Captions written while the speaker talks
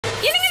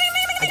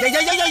Hello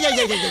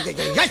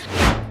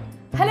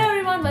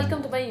everyone, welcome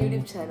to my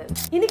YouTube channel.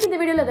 இன்னைக்கு இந்த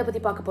வீடியோல எதை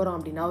பத்தி பார்க்க போறோம்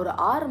அப்படினா ஒரு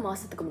 6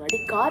 மாசத்துக்கு முன்னாடி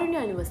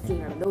காருண்யா யுனிவர்சிட்டில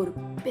நடந்த ஒரு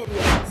பெரிய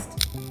ஃபெஸ்ட்.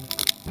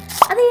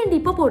 அதை ஏன்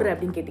இப்ப போடுற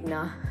அப்படினு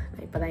கேட்டிங்கனா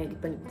நான் இப்பதான்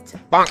எடிட் பண்ணி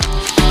முடிச்சேன்.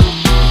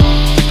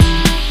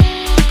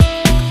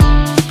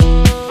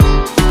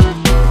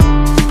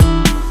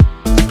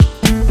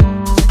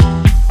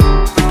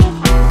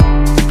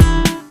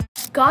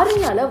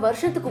 காருண்யால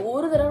வருஷத்துக்கு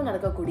ஒரு தடவை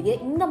நடக்கக்கூடிய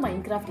இந்த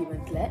மைன்கிராஃப்ட்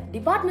ஈவென்ட்ல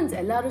டிபார்ட்மெண்ட்ஸ்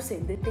எல்லாரும்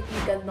சேர்ந்து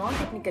டெக்னிக்கல் நான்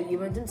டெக்னிக்கல்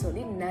ஈவென்ட்ஸ்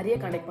சொல்லி நிறைய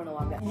கண்டக்ட்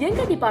பண்ணுவாங்க.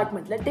 எங்க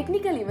டிபார்ட்மெண்ட்ல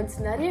டெக்னிக்கல் ஈவென்ட்ஸ்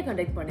நிறைய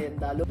கண்டக்ட்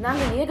பண்ணியிருந்தாலும்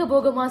நாங்க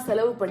ஏகபோகமா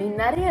செலவு பண்ணி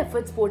நிறைய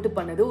எஃபர்ட்ஸ் போட்டு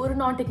பண்ணது ஒரு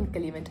நான்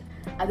டெக்னிக்கல் ஈவென்ட்.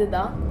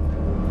 அதுதான்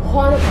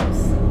ஹாரர்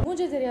ஹவுஸ்.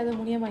 மூஞ்சே தெரியாத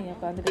முனியம்மா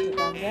உட்காந்துட்டு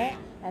இருக்காங்க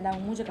அண்ட்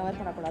அவங்க மூஞ்சை கவர்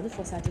பண்ணக்கூடாது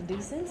ஃபார் சர்டன்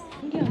ரீசன்ஸ்.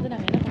 இங்கே வந்து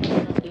நாங்கள் என்ன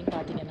பண்ணுறோம் அப்படின்னு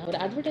பார்த்தீங்கன்னா ஒரு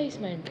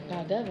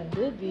அட்வர்டைஸ்மெண்ட்டுக்காக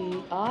வந்து we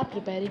are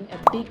preparing a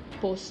big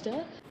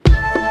poster.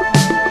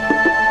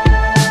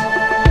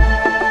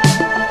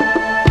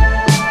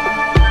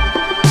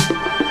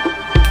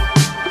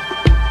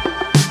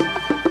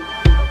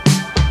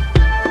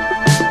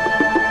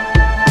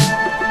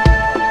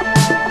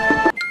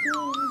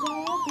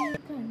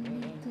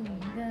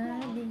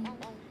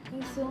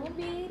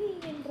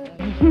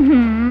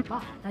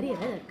 நிறைய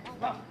வேலை இருக்கு.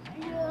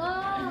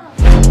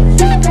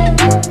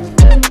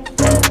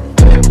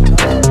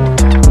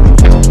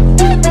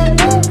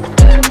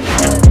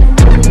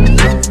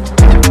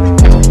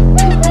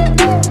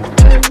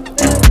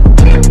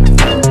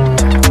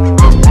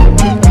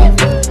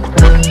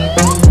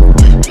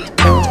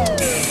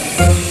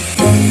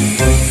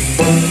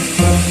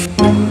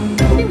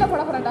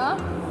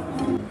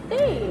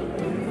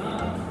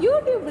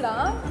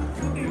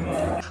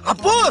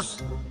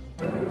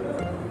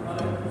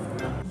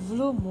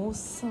 இவ்வளோ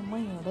மோசமாக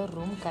என்னோட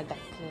ரூம்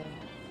கிடக்கு.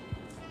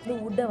 இந்த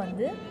உட்டை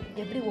வந்து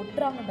எப்படி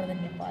ஒட்டுறாங்கன்றதை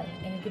நீங்கள்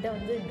பாருங்கள். எங்ககிட்ட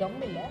வந்து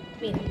கம் இல்லை,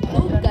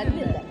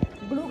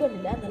 க்ளூ கன்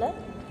இல்லை, அதனால்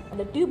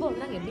அந்த டியூபை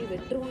வந்து நாங்கள் எப்படி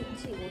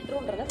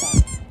ஒட்டுறோன்றதை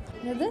பாருங்கள்.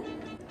 என்னது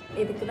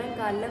இதுக்கு தான்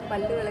காலைல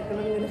பல்லு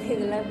விளக்கணுங்கிறது,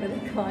 இதெல்லாம் இப்போ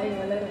தான் காய்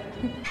வளரும்.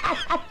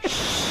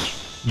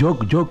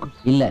 ஜோக்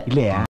இல்லை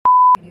இல்லையா?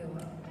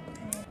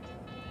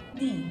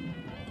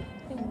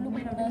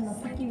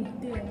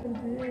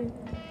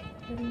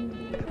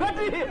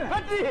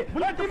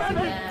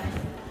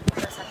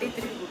 சட்டை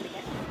திருப்பி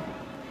போட்டிருக்கேன்.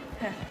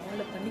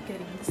 அவளை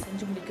பண்ணிக்கறி வந்து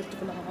செஞ்சு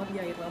முடிக்கிறதுக்குள்ள ஆவி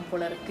ஆயிடலாம்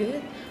போல இருக்கு.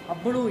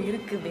 அவ்வளோ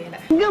இருக்கு வேலை.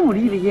 இங்க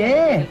முடியலையே,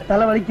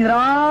 தலை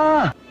வலிக்குதுடா.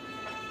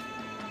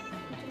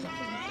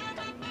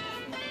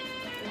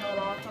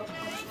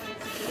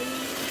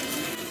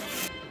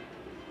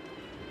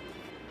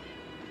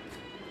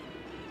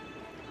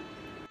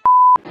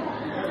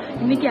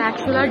 இன்னைக்கு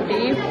ஆக்சுவலாக டே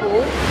 4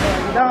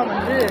 இதான்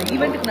வந்து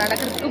ஈவெண்ட்டுக்கு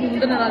நடக்கிறதுக்கு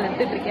முந்தின நாள்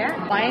எடுத்துட்டு இருக்கேன்.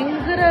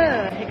 பயங்கர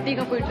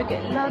ஹெக்டிக்காக போயிட்டு இருக்கு.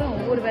 எல்லாரும்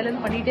ஒவ்வொரு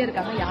வேலைன்னு பண்ணிட்டே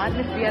இருக்காங்க.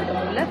 யாருமே ஃப்ரீயா இருக்க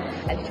முடியல.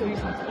 அது சொல்லி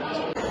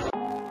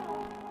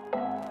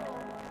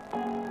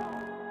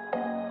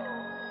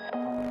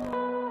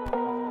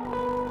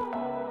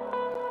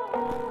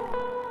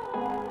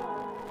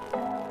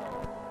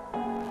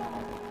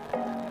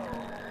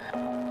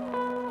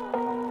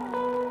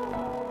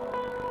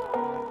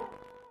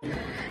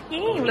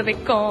ஏன் இவ்வளவு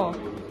வெக்கம்?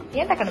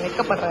 ஏன்டா கண்ணு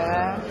வைக்கப்படுற?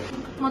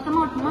 மொத்தமா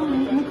மட்டுமா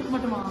மூக்கு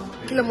மட்டுமா?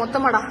 இல்ல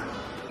மொத்தமாடா.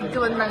 இங்க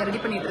வந்து நாங்க ரெடி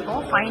பண்ணிட்டு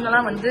இருக்கோம். ஃபைனலா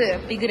வந்து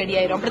பிக் ரெடி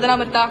ஆயிரும்.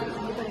 அப்படிதான் மத்தா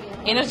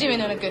எனர்ஜி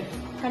வேணும் எனக்கு.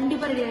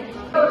 கண்டிப்பா ரெடி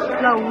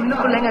ஆயிடும்.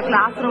 உள்ளுக்குள்ள எங்க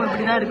கிளாஸ் ரூம்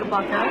இப்படிதான் இருக்கு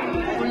பாக்க.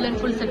 ஃபுல் அண்ட்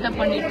ஃபுல் செட்டப்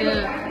பண்ணிட்டு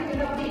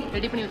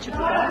ரெடி பண்ணி வச்சுட்டு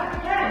இருக்கோம்.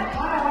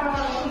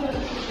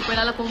 இப்போ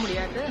என்னால போக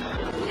முடியாது.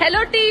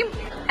 Hello team,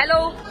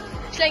 hello.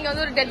 இங்க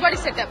வந்து ஒரு டெட் பாடி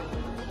செட்டப்.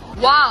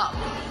 வா,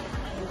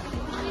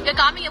 இங்க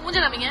காமிங்க, மூஞ்ச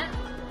காமிங்க.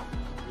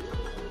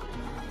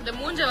 இந்த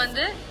மூஞ்ச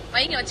வந்து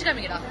வைங்க, வச்சு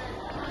காமிங்கடா.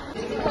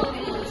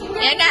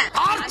 ஏங்க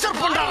ஆர்ச்சர்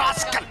பண்ற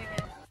ராஸ்கல்.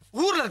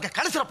 ஊர்ல இருக்க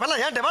கடைசிரப்ப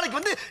எல்லாம் ஏன் வேலைக்கு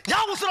வந்து யா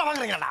உசுரா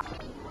வாங்குறீங்கடா?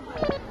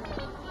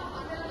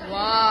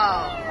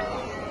 வாவ்,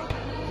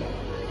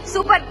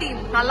 சூப்பர் டீம்,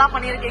 நல்லா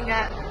பண்ணிருக்கீங்க.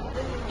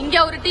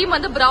 இங்க ஒரு டீம்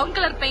வந்து பிரவுன்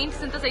கலர் பெயிண்ட்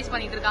சிந்தசைஸ்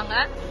பண்ணிட்டு இருக்காங்க.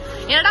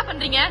 என்னடா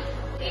பண்றீங்க?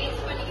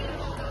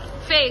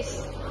 Face,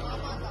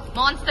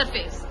 monster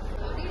face.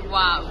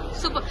 Wow,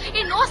 super.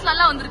 ஏய், நோஸ்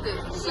நல்லா வந்திருக்கு.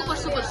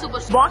 Super super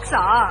super.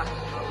 பாக்ஸா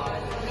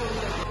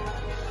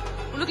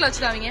உள்ளுக்குள்ள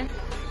வச்சுக்காவீங்க.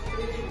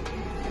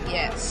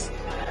 S,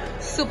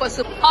 super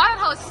super. Horror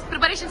house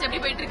preparations எப்படி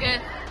போயிட்டு இருக்கு?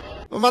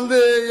 வந்து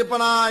இப்ப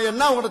நான்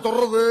என்ன உங்கள்ட்ட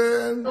சொல்றது?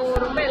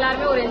 ரொம்ப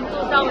எல்லாருமே ஒரு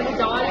என்தூஸா வந்து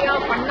ஜாலியா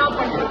பண்ணா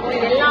பண்ணிருக்கோம்.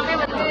 இது எல்லாமே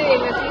வந்து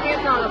எங்க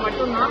சீனியர்ஸ்னால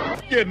மட்டும்தான்.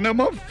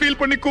 என்னமா ஃபீல்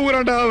பண்ணி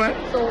கூவுறான்டா அவன்.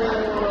 ஸோ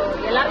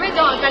எல்லாருமே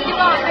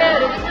கண்டிப்பா வந்து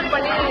ரெஜிஸ்டர்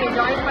பண்ணி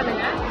ஜாயின்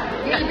பண்ணுங்க.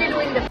 We'll be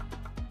doing the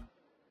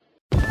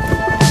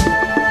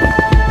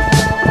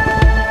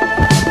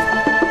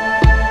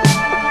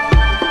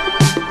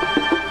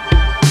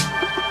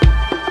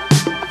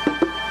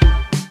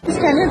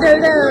Can you tell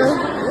the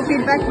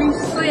feedback, please?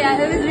 So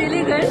yeah, it was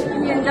really good.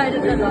 We enjoyed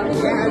it a lot.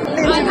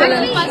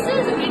 Actually,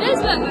 buses, it is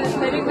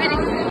very, very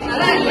good.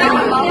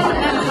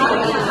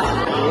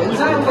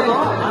 Enjoy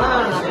பண்ணோம். ஆனா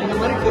இந்த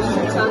மாதிரி question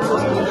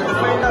answers கொஞ்சம்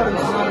டிஃபரெண்டா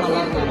இருந்துச்சுன்னா நல்லா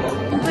இருக்கும்.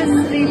 It was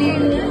really,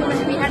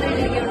 we had a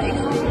really good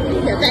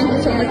experience. Thank you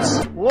so much.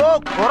 O,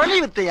 குரலி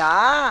வித்தையா?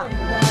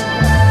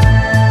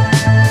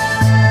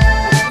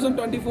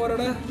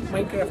 2024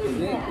 Minecraft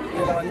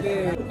இதில் வந்து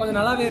கொஞ்சம்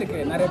நல்லாவே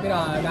இருக்குது. நிறைய பேர்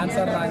டான்ஸ்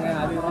ஆடுறாங்க.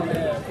 அது வந்து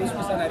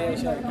புதுசாக நிறைய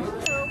விஷயம் இருக்குது.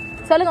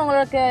 சொல்லுங்க,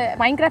 உங்களுக்கு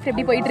மைன்கிராஃப்ட்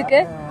எப்படி போயிட்டு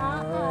இருக்கு?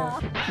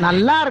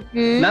 நல்லா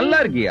இருக்கு. நல்லா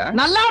இருக்கியா?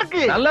 நல்லா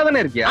இருக்கு. நல்லா தானே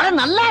இருக்கியா?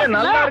 நல்லா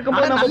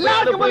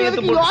இருக்கும்போது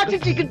எதுக்கு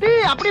யோசிச்சுக்கிட்டு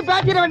அப்படியே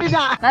பேசிட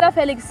வேண்டியதா? நரா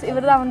ஃபெலிக்ஸ்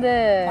இவர்தான் வந்து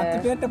 10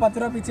 பேர்ட்ட 10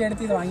 ரூபா பிச்சை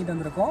எடுத்து இதை வாங்கிட்டு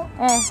வந்திருக்கோம்.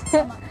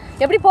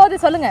 எப்படி போகுது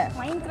சொல்லுங்க.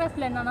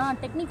 மைன்கிராஃப்ட்ல என்னன்னா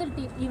டெக்னிக்கல்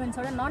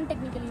ஈவெண்ட்ஸோட நான்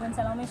டெக்னிக்கல்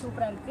ஈவெண்ட்ஸ் எல்லாமே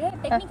சூப்பரா இருக்கு.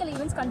 டெக்னிக்கல்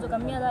ஈவெண்ட்ஸ் கொஞ்சம்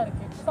கம்மியா தான்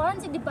இருக்கு.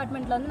 ஃபாரன்சிக்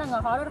டிபார்ட்மெண்ட்ல வந்து நாங்க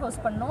ஹாரர்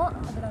ஹவுஸ் பண்ணோம்.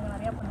 அது நாங்க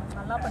நிறைய பண்ணோம்.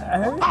 நல்லா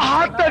பண்ணோம்.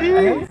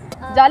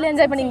 ஜாலியா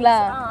என்ஜாய் பண்ணீங்களா?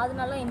 அது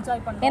நல்லா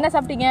என்ஜாய் பண்ணோம். என்ன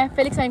சாப்பிட்டீங்க?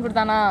 ஃபெலிக்ஸ் வாங்கி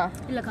கொடுத்தானா?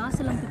 இல்ல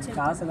காசெல்லாம்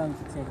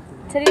பிச்சை எடுத்து.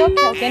 சரி,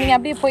 ஓகே ஓகே, நீங்க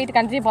அப்படியே போயிட்டு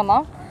கண்டினியூ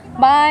பண்ணலாம்.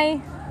 By.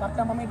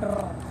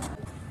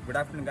 Good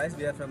afternoon guys,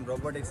 we are from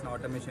Robotics and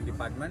Automation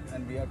Department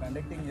and we are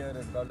conducting here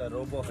is called a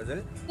Robo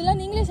Hustle. இதெல்லாம்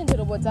நீங்களே செஞ்ச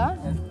ரோபோட்ஸா?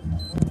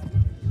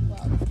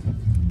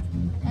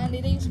 அண்ட்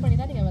இதை யூஸ் பண்ணி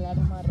தான் நீங்கள்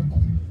விளையாடுற மாதிரி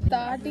இருக்கும்.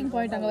 ஸ்டார்டிங்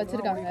பாயிண்ட் அங்கே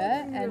வச்சுருக்காங்க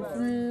அண்ட்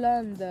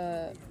ஃபுல்லாக இந்த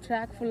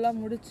ட்ராக் ஃபுல்லாக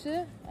முடிச்சு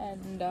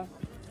அண்ட்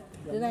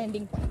இதுதான்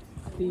எண்டிங் பாயிண்ட்.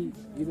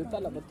 இது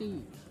தலை பற்றி.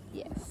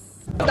 எஸ்,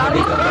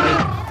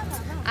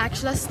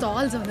 ஆக்சுவலாக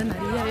ஸ்டால்ஸ் வந்து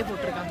நிறையவே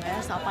போட்டிருக்காங்க.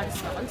 சாப்பாடு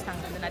ஸ்டால்ஸ்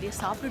நாங்கள் வந்து நிறைய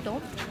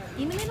சாப்பிட்டுட்டோம்.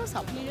 இனிமேலும்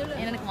சாப்பிடுவோம்.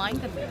 எனக்கு வாங்கி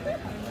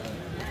தருவேன்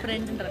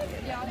ஃப்ரெண்டுன்றது.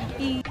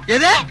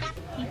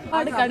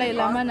 சாப்பாடு கடை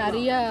இல்லாமல்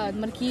நிறைய இந்த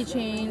மாதிரி கீ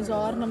செயின்ஸ்,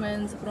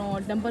 ஆர்னமெண்ட்ஸ், அப்புறம்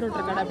டெம்பர்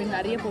ஓட்டுற கடை அப்படின்னு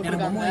நிறைய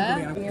போட்டிருக்காங்க.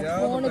 என்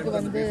ஃபோனுக்கு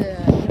வந்து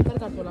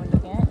டெம்பர் கார்டு போடலான்னு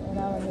இருக்கேன்.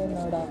 ஏன்னா வந்து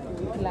என்னோட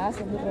கிளாஸ்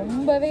வந்து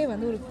ரொம்பவே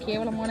வந்து ஒரு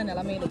கேவலமான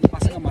நிலைமையில இருக்கு.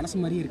 பசங்க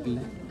மனசு மாதிரி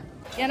இருக்குல்ல.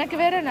 எனக்கு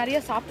வேற நிறைய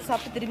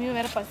சாப்பிட்டு திரும்பியும்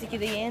வேற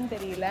பசிக்குது, ஏன்னு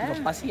தெரியல.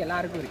 பசி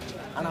எல்லாருக்கும் இருக்கு.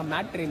 ஆனால்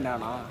மேட்ரு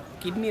என்னன்னா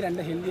கிட்னி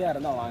 2 ஹெல்த்தியாக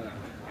இருந்தால் வாங்க.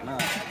 ஏன்னா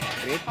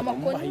ரேட்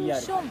ரொம்ப ஹையாக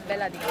இருக்கு. கொஞ்சம்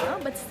விலை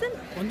அதிகம், பட் ஸ்டில்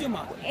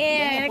கொஞ்சமா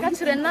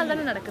எனக்காச்சும் 2 நாள்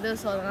தானே நடக்குது.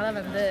 ஸோ அதனால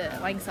வந்து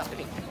வாங்கி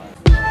சாப்பிடுவீங்க.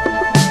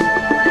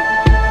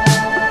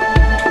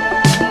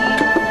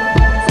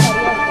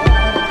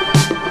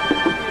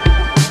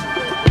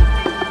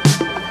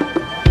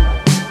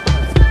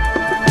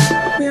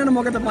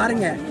 முகத்தை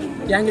பாருங்க,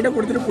 என்கிட்ட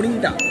கொடுத்துட்டு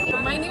புடிங்கிட்டான்.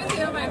 My name is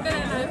Banker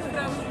and I am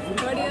from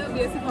third year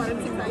BSc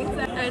Forensic Science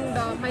and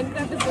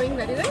Minecraft is going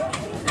very well.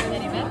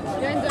 Very well.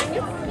 You are enjoying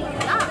it?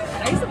 Yeah.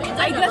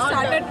 I just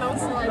started now,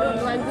 so I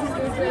don't want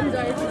to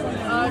enjoy it.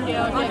 Okay,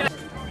 okay.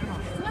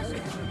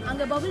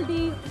 அங்கே bubble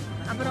tea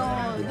அப்புறம்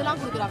இதெல்லாம்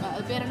கொடுக்குறாங்க.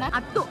 அது பேர் என்ன?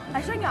 அத்தோ.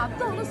 ஆக்சுவலாக இங்கே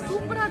அத்தோ வந்து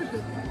சூப்பராக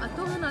இருக்குது. அத்தோ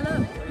வந்து நல்லா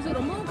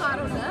ரொம்பவும்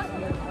காரம் இல்லை,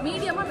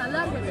 மீடியமாக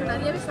நல்லா இருக்குது.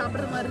 நிறையவே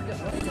சாப்பிட்ற மாதிரி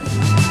இருக்குது.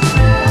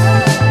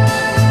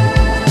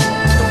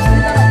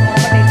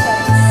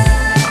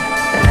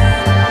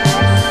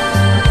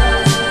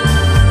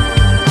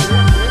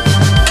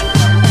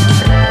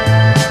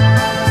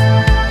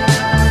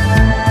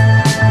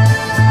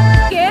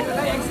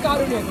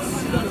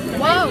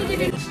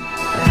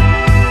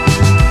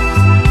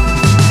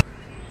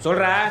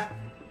 சொல்ற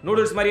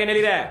நூடுல்ஸ் மாதிரியே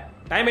நெளிற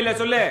டைம் இல்ல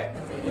சொல்லு.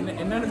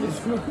 என்னன்னு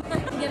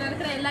இங்கே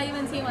நடக்கிற எல்லா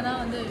ஈவெண்ட்ஸையும் தான்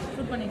வந்து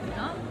ஷூட் பண்ணிட்டு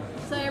இருக்கான்.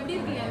 ஸோ எப்படி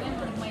இருக்கு எல்லாம்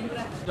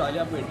மைன்கிராஃப்ட்?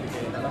 ஜாலியாக போயிட்டு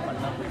இருக்கு. நல்லா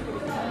பண்ணலாம் போயிட்டு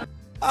இருக்கு.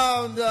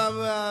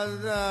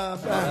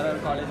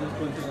 காலேஜ்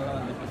ஸ்கூல்ஸ் எல்லாம்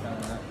வந்துட்டு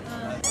இருக்காங்க.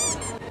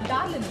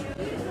 Darlene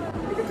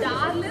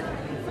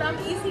from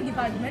EC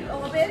department.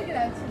 உங்க பேருக்கு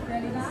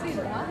ஹிஸ்டரி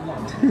இருக்கா?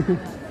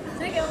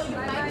 சரி, உங்களுக்கு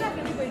மைன்கிராஃப்ட்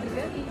எப்படி போயிட்டு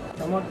இருக்கு?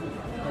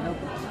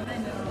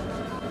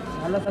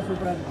 நல்லா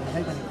சூப்பராக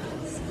இருக்கு.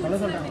 சொல்ல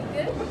சொல்றாங்க.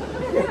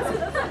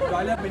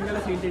 ஜாலியாக பெண்களை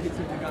சீட்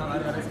அடிச்சுட்டு இருக்காங்க.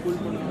 வேறு ஸ்கூல்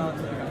பொண்ணுலாம்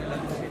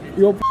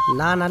வந்துருக்காங்க.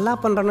 நான் நல்லா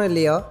பண்றேனோ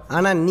இல்லையோ,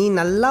 ஆனா நீ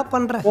நல்லா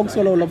பண்ற. போக்ஸ்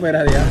சொல்ல உள்ள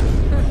போயிடாதியா?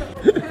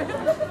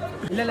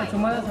 இல்லை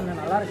சும்மா தான்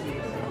சொன்னேன். நல்லா இருக்கு.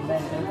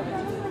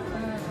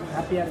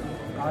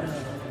 ஹாப்பியாக இருக்கு.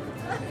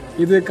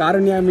 இது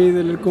காருண்யா மீது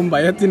இருக்கும்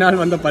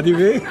பயத்தினால் வந்த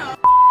பதிவு.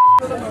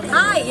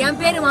 என்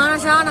பேரு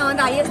மானஷா. நான்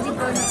வந்து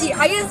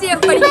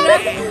ஐஎஸ்டிஎஃப்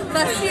படிக்கிறேன்.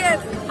 First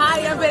year. Hi,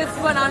 என் பேர்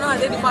சுபா. நானும்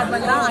அதே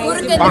டிபார்ட்மெண்ட் தான்.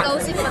 குருக்கேந்து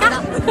கௌசிக்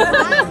பண்ணலாம்.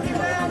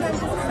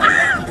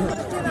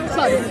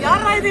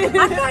 யாரா இது?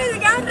 அக்கா இது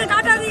கேமரா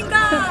காட்டாதீங்க.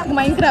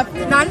 மைன்கிராஃப்ட்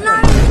நல்லா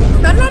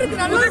இருக்கு.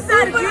 நல்லா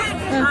இருக்கு.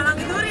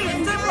 நாங்க தூரம்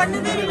என்ஜாய்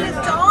பண்ணதே இல்ல.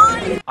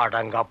 ஜாலி.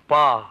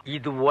 அடங்கப்பா,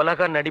 இது உலக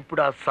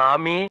நடிப்புடா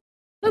சாமி.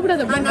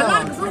 நல்லா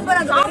இருக்கு.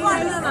 சூப்பரா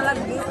சாப்பாடு நல்லா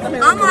இருக்கு.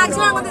 ஆமா,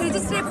 ஆக்சுவலா நாங்க வந்து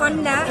ரெஜிஸ்டர்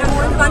பண்ணல. நாங்க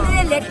வந்து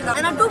வந்ததே லேட் தான்.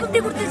 நான் 250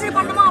 கொடுத்து ரெஜிஸ்டர்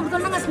பண்ணோமா அப்ப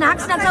சொன்னாங்க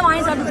ஸ்நாக்ஸா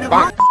வாங்கி சாப்பிட்டு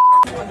இருக்கோம்.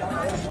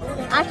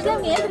 ஆக்சுவலாக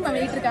அவங்க ஏன் தெரியுமா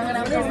வெயிட் இருக்காங்க?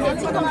 நான் வந்து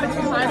ஸ்கெட்சிங்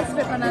காம்படிஷன்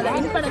பார்ட்டிசிபேட் பண்ணாத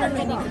வின் பண்ணணும்னு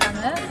வேண்டிட்டு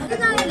இருக்காங்க.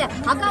 அதுதான் இல்ல,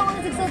 அக்கா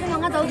வந்து 6000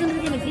 வாங்க 1000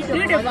 ரூபாய் எனக்கு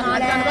ட்ரீட்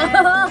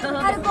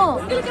இருக்கும்.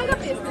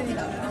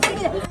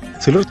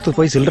 சிலர்த்து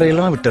போய்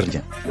சில்லறையெல்லாம்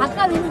விட்டுருச்சேன்.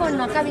 அக்கா வின்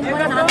பண்ணணும். அக்கா வின்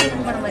பண்ணா நான்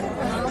வின் பண்ண மாதிரி.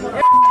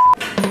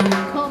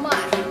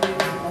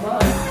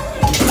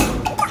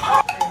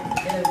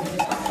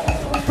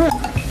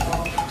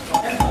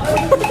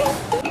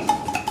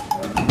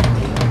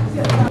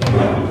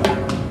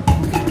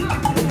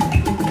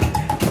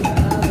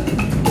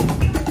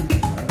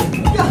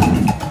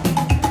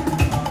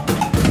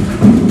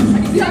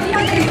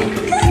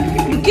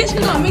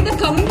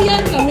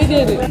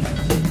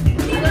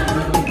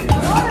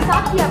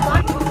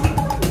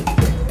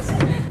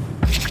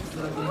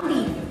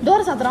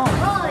 சத்திரம்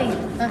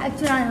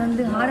ஆக்சுவலாக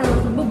வந்து ஹார்ட்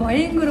ரொம்ப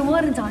பயங்கரமாக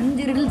இருந்துச்சு.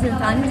 5 ரிடில்ஸ்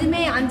இருந்துச்சு.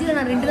 5ல்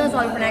நான் 2 தான்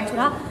சால்வ் பண்ணேன்.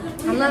 ஆக்சுவலாக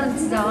நல்லா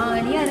இருந்துச்சு,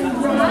 ஜாலியாக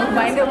இருந்துச்சு,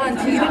 பயங்கரமாக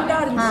இருந்துச்சு,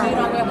 இருட்டாக இருந்துச்சு.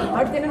 நாங்கள்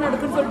அடுத்து என்ன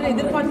நடக்குன்னு சொல்லிட்டு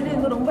எதிர்பார்த்துட்டு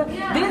இருந்தோம். ரொம்ப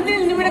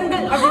தில்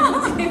நிமிடங்கள் அப்படின்னு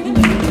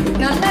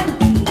நல்லா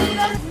இருந்துச்சு.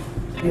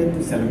 Here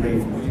to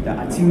celebrate the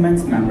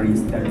achievements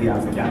memories that we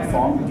have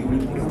formed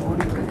during this.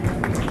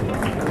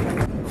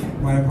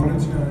 My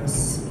apologies.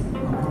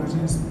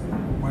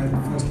 My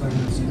first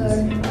language is.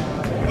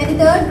 And the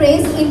third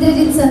praise,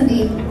 Indrajit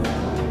Sandeep.